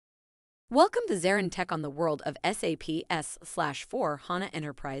Welcome to ZaranTech on the world of SAP S/4HANA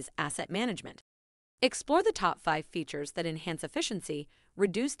Enterprise Asset Management. Explore the top 5 features that enhance efficiency,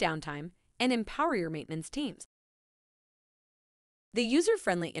 reduce downtime, and empower your maintenance teams. The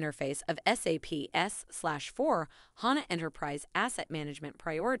user-friendly interface of SAP S/4HANA Enterprise Asset Management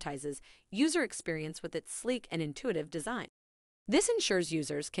prioritizes user experience with its sleek and intuitive design. This ensures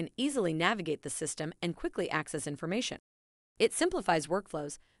users can easily navigate the system and quickly access information. It simplifies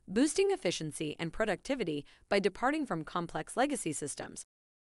workflows, boosting efficiency and productivity by departing from complex legacy systems.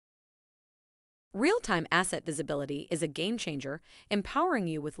 Real-time asset visibility is a game-changer, empowering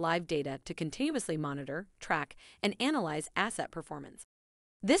you with live data to continuously monitor, track, and analyze asset performance.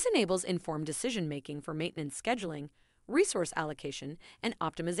 This enables informed decision-making for maintenance scheduling, resource allocation, and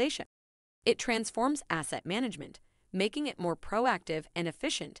optimization. It transforms asset management, making it more proactive and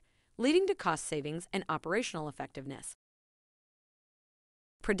efficient, leading to cost savings and operational effectiveness.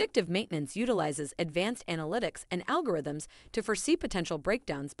 Predictive maintenance utilizes advanced analytics and algorithms to foresee potential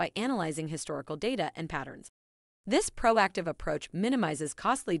breakdowns by analyzing historical data and patterns. This proactive approach minimizes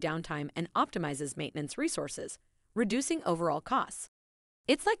costly downtime and optimizes maintenance resources, reducing overall costs.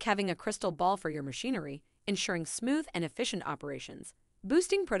 It's like having a crystal ball for your machinery, ensuring smooth and efficient operations,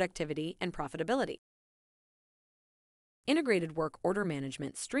 boosting productivity and profitability. Integrated work order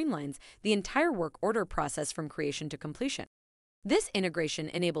management streamlines the entire work order process from creation to completion. This integration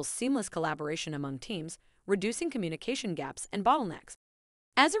enables seamless collaboration among teams, reducing communication gaps and bottlenecks.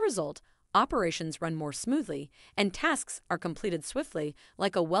 As a result, operations run more smoothly and tasks are completed swiftly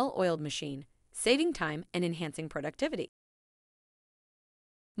like a well-oiled machine, saving time and enhancing productivity.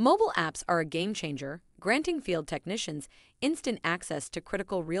 Mobile apps are a game-changer, granting field technicians instant access to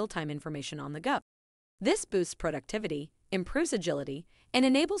critical real-time information on the go. This boosts productivity, improves agility, and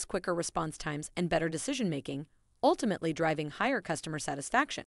enables quicker response times and better decision-making, ultimately driving higher customer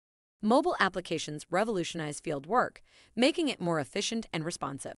satisfaction. Mobile applications revolutionize field work, making it more efficient and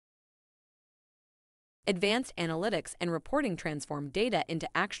responsive. Advanced analytics and reporting transform data into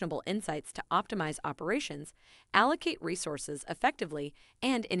actionable insights to optimize operations, allocate resources effectively,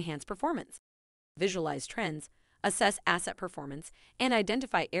 and enhance performance. Visualize trends, assess asset performance, and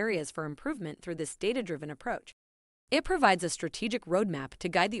identify areas for improvement through this data-driven approach. It provides a strategic roadmap to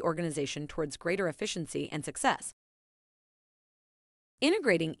guide the organization towards greater efficiency and success.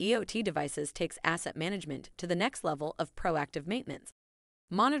 Integrating EOT devices takes asset management to the next level of proactive maintenance.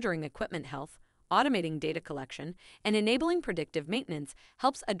 Monitoring equipment health, automating data collection, and enabling predictive maintenance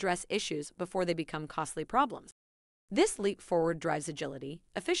helps address issues before they become costly problems. This leap forward drives agility,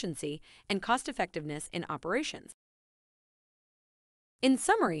 efficiency, and cost-effectiveness in operations. In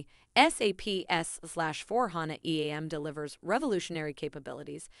summary, SAP S/4HANA EAM delivers revolutionary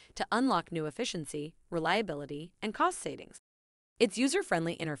capabilities to unlock new efficiency, reliability, and cost savings. Its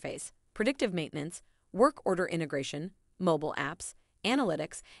user-friendly interface, predictive maintenance, work order integration, mobile apps,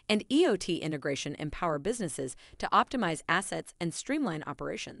 analytics, and EOT integration empower businesses to optimize assets and streamline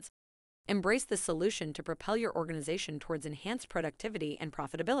operations. Embrace this solution to propel your organization towards enhanced productivity and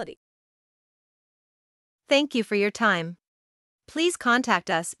profitability. Thank you for your time. Please contact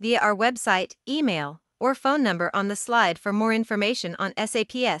us via our website, email, or phone number on the slide for more information on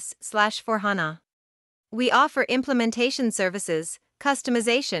SAP S/4HANA. We offer implementation services,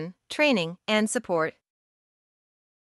 customization, training, and support.